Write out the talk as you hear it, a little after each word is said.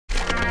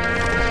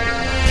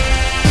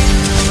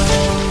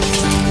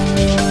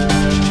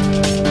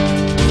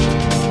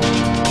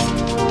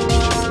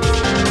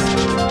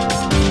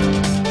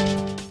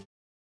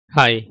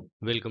Hi,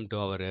 welcome to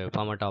our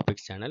Pharma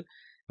Topics channel.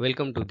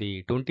 Welcome to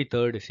the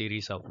 23rd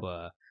series of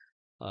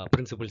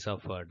Principles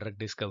of Drug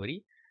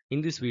Discovery. In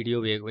this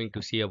video, we are going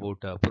to see about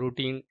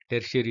protein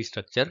tertiary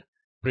structure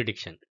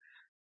prediction.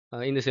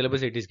 In the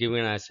syllabus, it is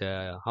given as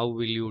how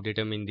will you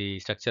determine the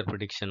structure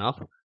prediction of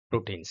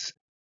proteins.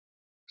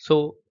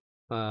 So,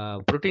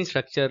 protein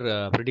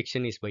structure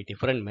prediction is by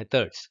different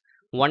methods.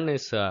 One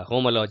is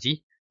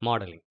homology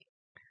modeling.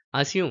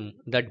 Assume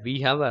that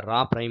we have a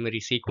raw primary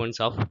sequence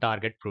of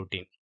target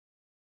protein.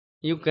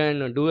 You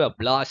can do a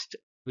blast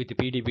with the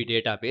PDB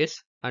database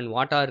and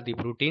what are the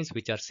proteins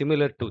which are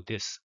similar to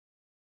this.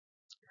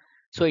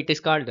 So it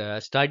is called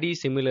study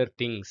similar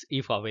things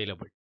if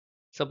available.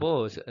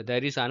 Suppose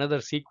there is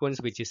another sequence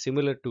which is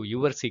similar to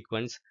your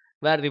sequence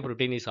where the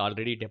protein is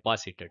already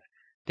deposited.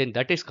 Then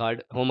that is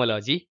called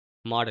homology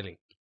modeling.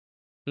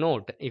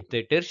 Note, if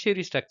the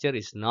tertiary structure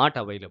is not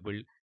available,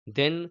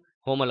 then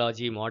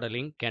homology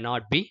modeling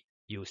cannot be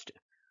used.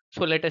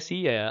 So let us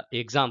see an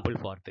example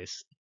for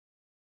this.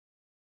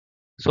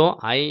 So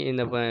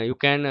you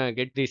can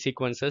get the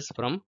sequences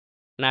from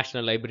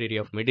National Library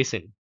of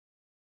Medicine.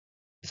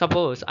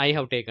 Suppose I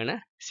have taken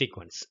a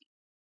sequence.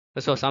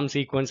 So some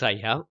sequence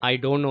I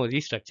don't know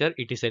the structure.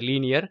 It is a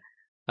linear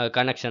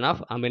connection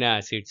of amino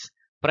acids.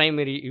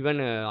 Primary, even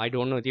I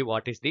don't know the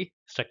what is the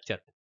structure.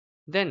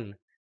 Then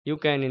you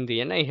can in the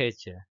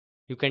NIH,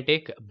 you can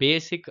take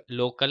basic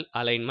local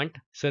alignment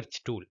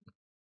search tool,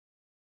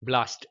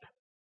 BLAST.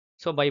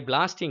 So by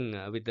blasting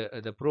with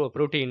the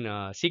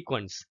protein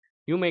sequence,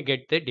 you may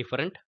get the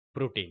different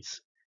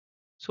proteins.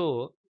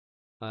 So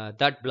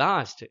that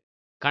blast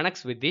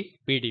connects with the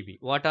PDB.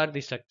 What are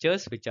the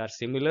structures which are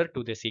similar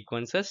to the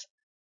sequences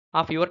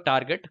of your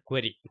target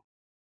query?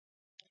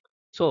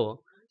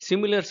 So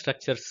similar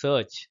structure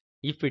search,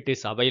 if it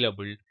is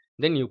available,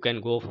 then you can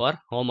go for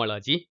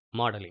homology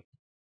modeling.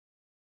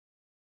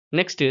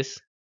 Next is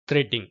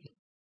threading.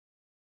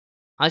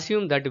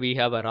 Assume that we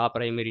have a raw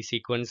primary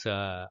sequence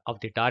of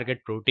the target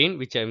protein,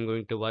 which I am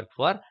going to work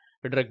for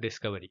drug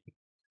discovery.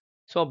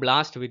 So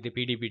blast with the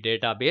PDB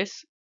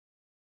database.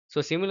 So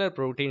similar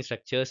protein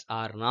structures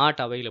are not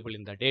available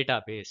in the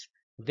database,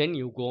 then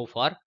you go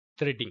for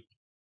threading.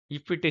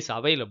 If it is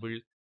available,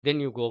 then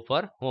you go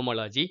for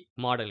homology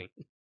modeling.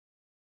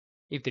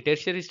 If the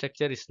tertiary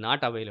structure is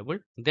not available,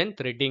 then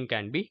threading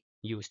can be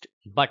used.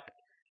 But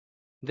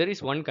there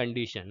is one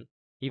condition.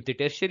 If the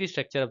tertiary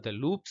structure of the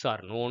loops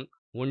are known,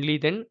 only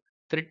then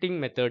threading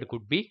method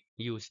could be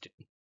used.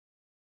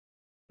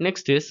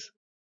 Next is,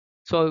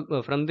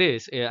 so from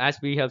this, as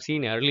we have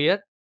seen earlier,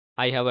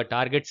 I have a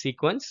target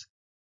sequence.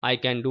 I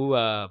can do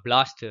a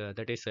blast,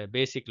 that is a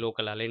basic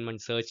local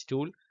alignment search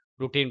tool,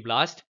 protein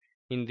blast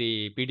in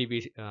the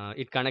PDB.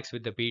 It connects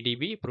with the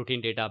PDB,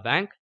 protein data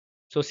bank.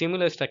 So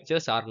similar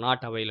structures are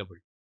not available,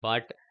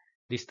 but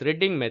this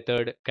threading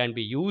method can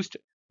be used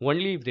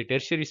only if the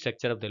tertiary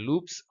structure of the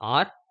loops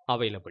are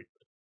available.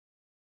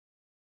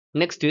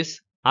 Next is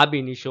ab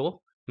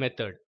initio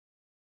method.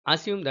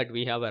 Assume that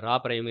we have a raw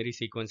primary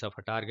sequence of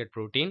a target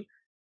protein,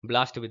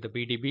 blast with the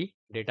PDB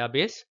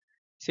database.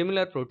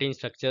 Similar protein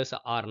structures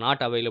are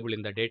not available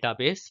in the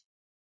database.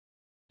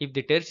 If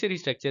the tertiary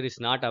structure is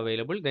not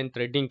available, then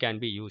threading can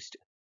be used.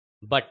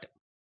 But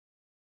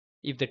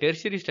if the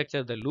tertiary structure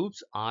of the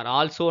loops are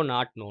also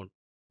not known,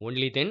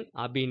 only then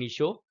ab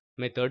initio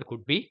method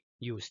could be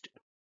used.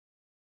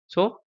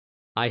 So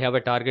I have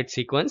a target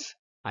sequence.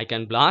 I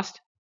can blast,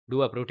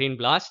 do a protein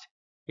blast.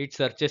 It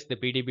searches the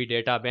PDB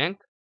data bank.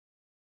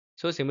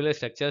 So similar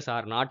structures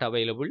are not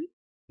available,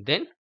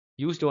 then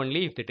used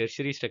only if the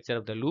tertiary structure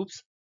of the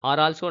loops are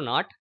also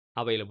not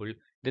available.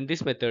 Then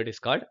this method is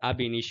called ab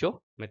initio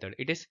method.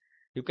 It is,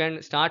 you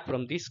can start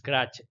from the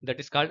scratch. That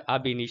is called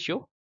ab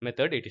initio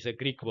method. It is a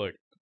Greek word.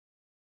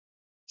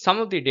 Some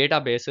of the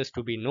databases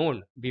to be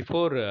known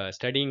before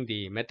studying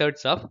the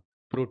methods of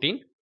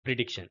protein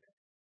prediction.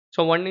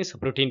 So one is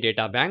protein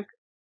data bank.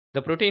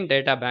 The protein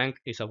data bank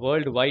is a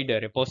worldwide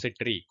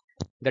repository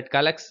that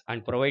collects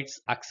and provides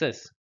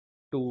access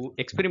to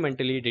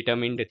experimentally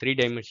determine the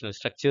three-dimensional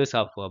structures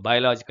of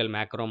biological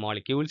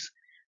macromolecules,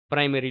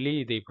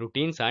 primarily the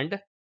proteins and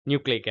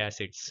nucleic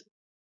acids.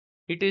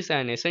 It is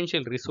an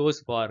essential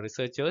resource for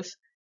researchers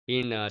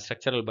in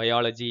structural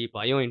biology,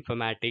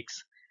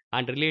 bioinformatics,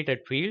 and related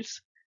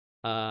fields.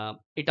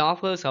 It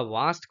offers a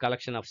vast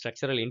collection of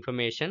structural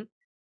information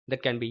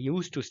that can be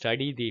used to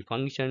study the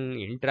function,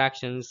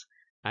 interactions,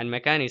 and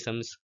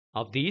mechanisms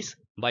of these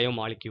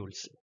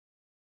biomolecules.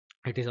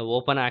 It is an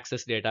open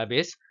access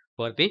database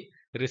for the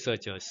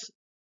researchers.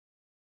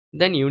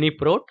 Then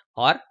Uniprot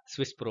or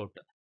Swissprot.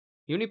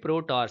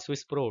 Uniprot or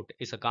Swissprot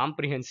is a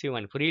comprehensive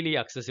and freely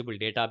accessible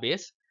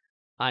database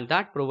and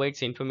that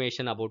provides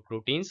information about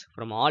proteins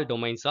from all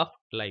domains of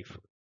life.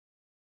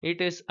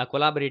 It is a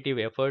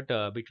collaborative effort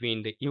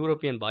between the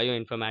European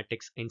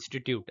Bioinformatics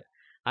Institute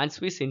and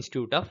Swiss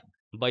Institute of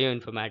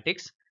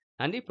Bioinformatics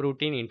and the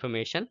Protein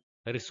Information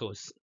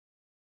Resource.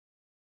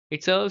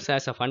 It serves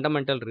as a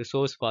fundamental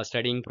resource for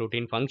studying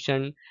protein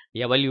function,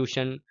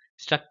 evolution,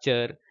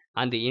 structure,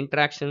 and the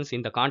interactions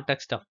in the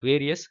context of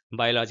various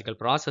biological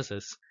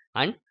processes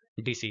and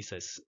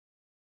diseases.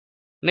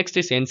 Next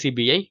is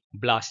NCBI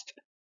Blast.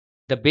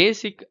 The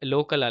basic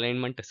local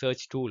alignment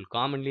search tool,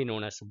 commonly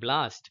known as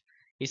BLAST,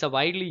 is a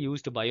widely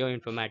used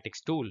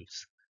bioinformatics tool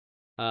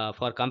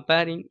for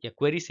comparing a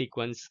query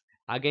sequence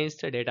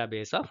against a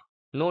database of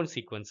known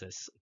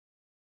sequences.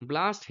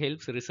 BLAST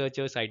helps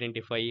researchers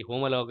identify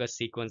homologous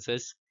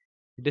sequences,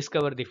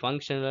 discover the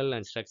functional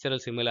and structural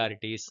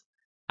similarities,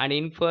 and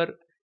infer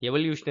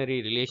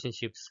evolutionary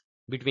relationships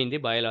between the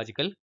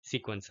biological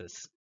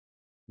sequences.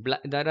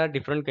 There are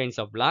different kinds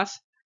of BLAST.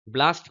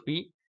 BLAST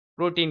P,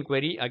 protein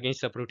query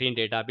against a protein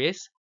database.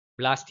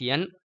 BLAST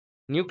N,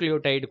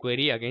 nucleotide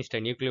query against a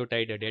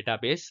nucleotide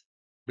database.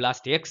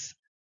 BLAST X,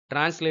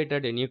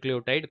 translated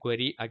nucleotide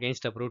query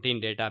against a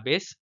protein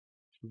database.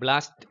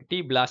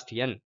 BLAST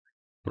N,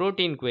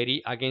 protein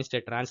query against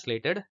a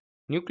translated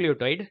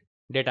nucleotide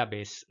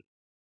database.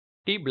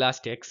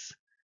 T-BLAST X,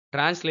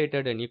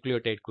 translated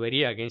nucleotide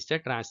query against a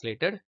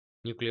translated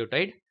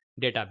nucleotide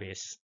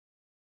database.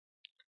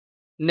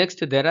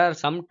 Next, there are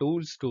some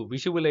tools to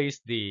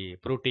visualize the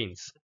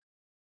proteins.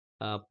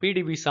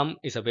 PDB Sum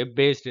is a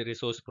web-based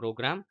resource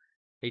program.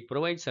 It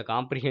provides a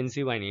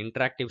comprehensive and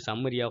interactive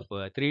summary of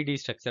 3D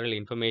structural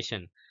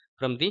information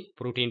from the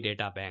protein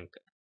data bank.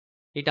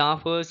 It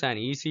offers an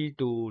easy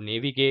to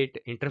navigate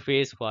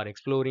interface for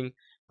exploring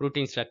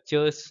protein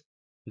structures,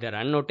 their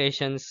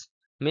annotations,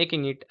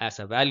 making it as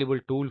a valuable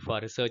tool for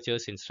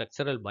researchers in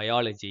structural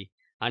biology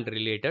and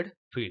related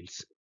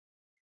fields.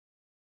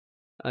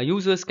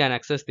 Users can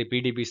access the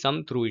PDB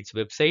Sum through its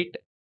website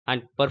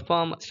and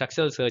perform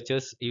structural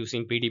searches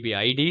using PDB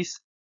IDs.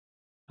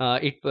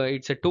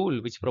 It's a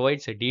tool which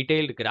provides a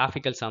detailed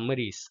graphical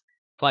summaries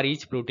for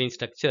each protein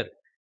structure,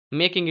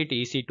 making it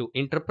easy to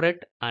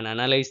interpret and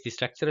analyze the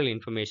structural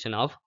information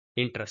of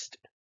interest.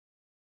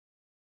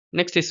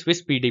 Next is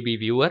Swiss PDB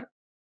Viewer.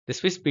 The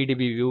Swiss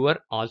PDB Viewer,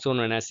 also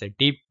known as a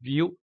Deep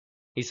View,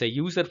 is a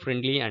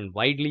user-friendly and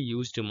widely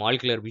used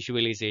molecular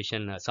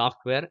visualization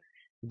software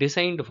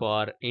designed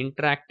for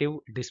interactive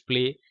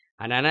display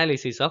and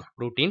analysis of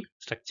protein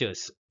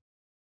structures.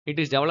 It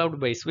is developed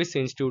by Swiss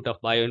Institute of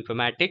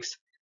Bioinformatics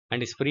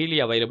and is freely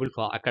available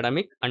for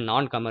academic and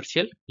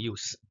non-commercial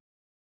use.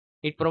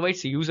 It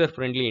provides a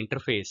user-friendly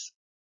interface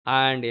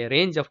and a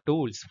range of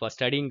tools for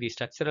studying the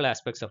structural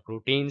aspects of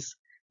proteins,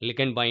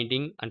 ligand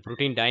binding, and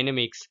protein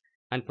dynamics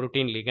and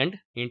protein ligand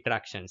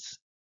interactions.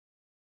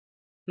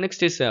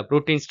 Next is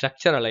protein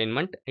structure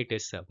alignment. It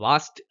is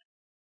VAST.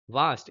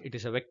 VAST, it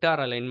is a vector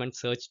alignment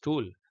search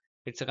tool.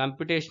 It's a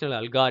computational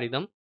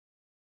algorithm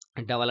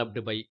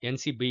developed by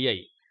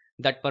NCBI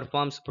that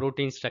performs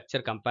protein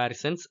structure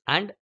comparisons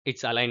and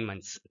its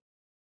alignments.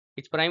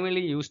 It's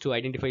primarily used to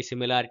identify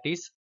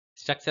similarities,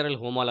 structural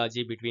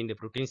homology between the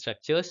protein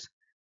structures,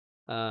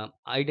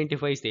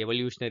 identifies the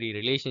evolutionary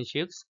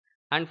relationships,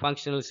 and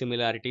functional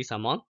similarities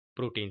among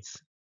proteins.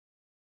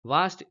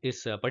 VAST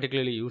is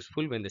particularly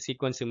useful when the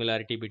sequence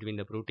similarity between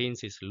the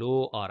proteins is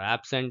low or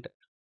absent,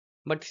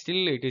 but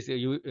still it is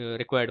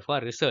required for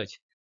research.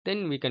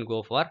 Then we can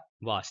go for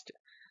VAST.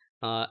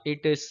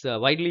 It is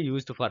widely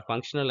used for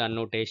functional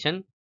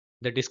annotation,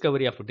 the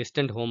discovery of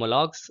distant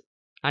homologs,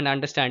 and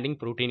understanding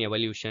protein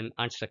evolution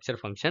and structure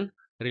function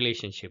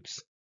relationships.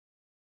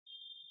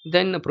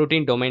 Then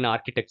Protein Domain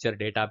Architecture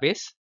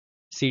Database,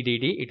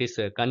 CDD. It is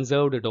a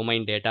conserved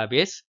domain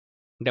database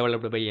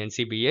developed by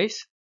NCBI.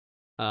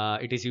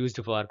 It is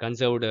used for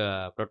conserved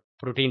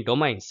protein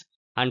domains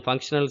and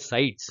functional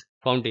sites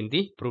found in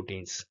the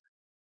proteins.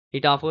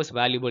 It offers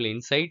valuable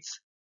insights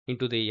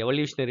into the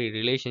evolutionary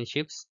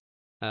relationships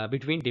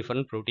between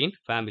different protein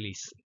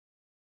families.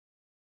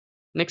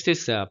 Next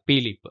is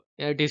PLIP.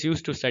 It is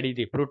used to study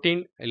the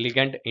protein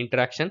ligand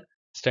interaction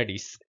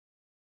studies.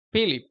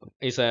 PLIP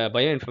is a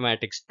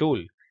bioinformatics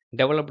tool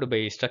developed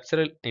by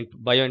Structural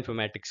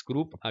Bioinformatics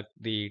Group at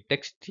the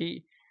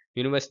Technische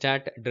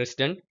Universität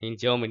Dresden in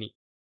Germany.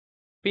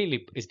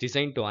 PLIP is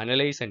designed to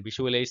analyze and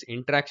visualize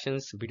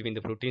interactions between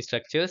the protein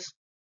structures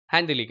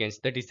and the ligands,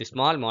 that is the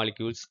small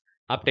molecules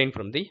obtained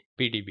from the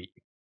PDB.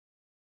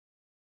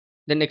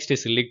 The next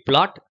is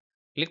LickPlot.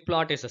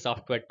 LickPlot is a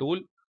software tool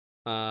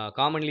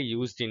commonly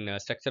used in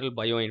structural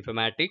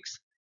bioinformatics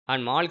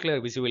and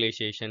molecular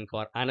visualization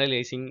for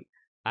analyzing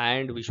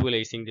and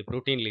visualizing the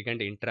protein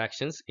ligand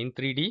interactions in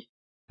 3D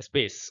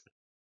space.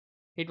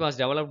 It was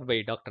developed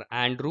by Dr.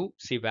 Andrew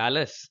C.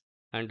 Wallace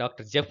and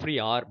Dr. Jeffrey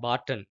R.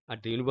 Barton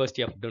at the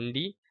University of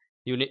Dundee,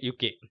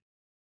 UK.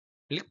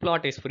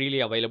 LickPlot is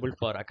freely available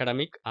for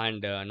academic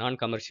and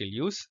non-commercial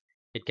use.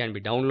 It can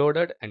be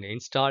downloaded and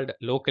installed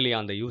locally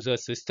on the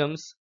user's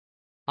systems,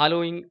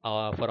 allowing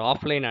for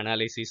offline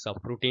analysis of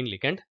protein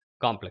ligand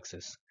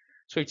complexes.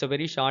 So it's a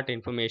very short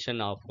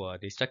information of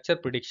the structure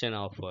prediction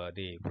of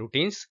the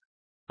proteins.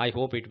 I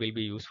hope it will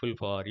be useful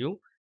for you.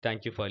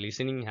 Thank you for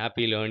listening.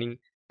 Happy learning.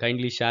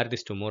 Kindly share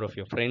this to more of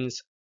your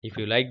friends. If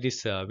you like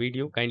this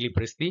video, kindly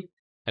press the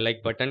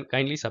like button.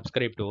 Kindly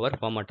subscribe to our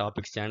Pharma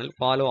Topics channel.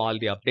 Follow all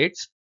the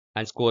updates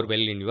and score well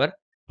in your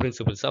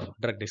Principles of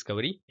Drug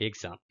Discovery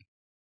exam.